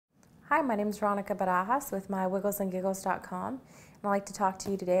Hi, my name is Veronica Baragas with mywigglesandgiggles.com, and I'd like to talk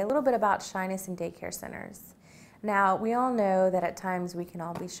to you today a little bit about shyness in daycare centers. Now, we all know that at times we can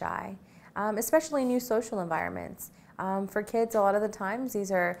all be shy, especially in new social environments. For kids, a lot of the times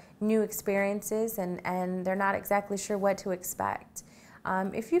these are new experiences and they're not exactly sure what to expect.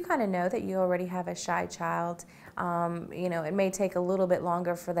 If you kind of know that you already have a shy child, it may take a little bit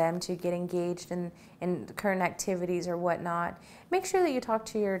longer for them to get engaged in current activities or whatnot. Make sure that you talk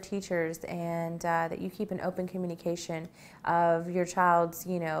to your teachers and that you keep an open communication of your child's,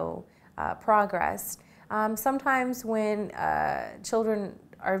 progress. Sometimes when children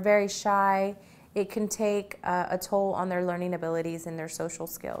are very shy, it can take a toll on their learning abilities and their social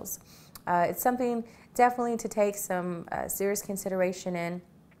skills. It's something definitely to take some serious consideration in.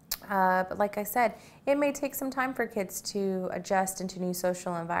 But like I said, it may take some time for kids to adjust into new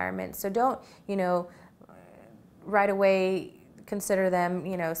social environments. So don't, right away consider them,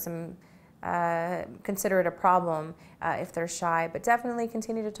 consider it a problem if they're shy. But definitely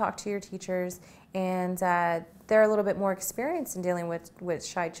continue to talk to your teachers, and they're a little bit more experienced in dealing with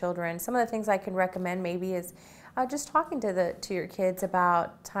shy children. Some of the things I can recommend maybe is just talking to your kids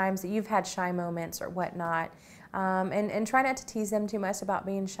about times that you've had shy moments or whatnot. And try not to tease them too much about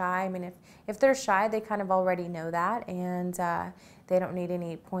being shy. I mean, if they're shy, they kind of already know that, and they don't need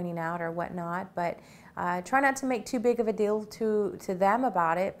any pointing out or whatnot. But try not to make too big of a deal to them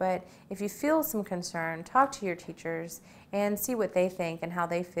about it. But if you feel some concern, talk to your teachers and see what they think and how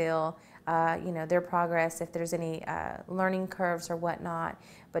they feel, their progress, if there's any learning curves or whatnot.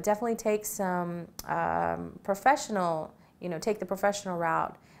 But definitely take some professional, take the professional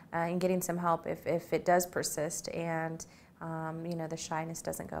route in getting some help if it does persist and the shyness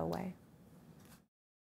doesn't go away.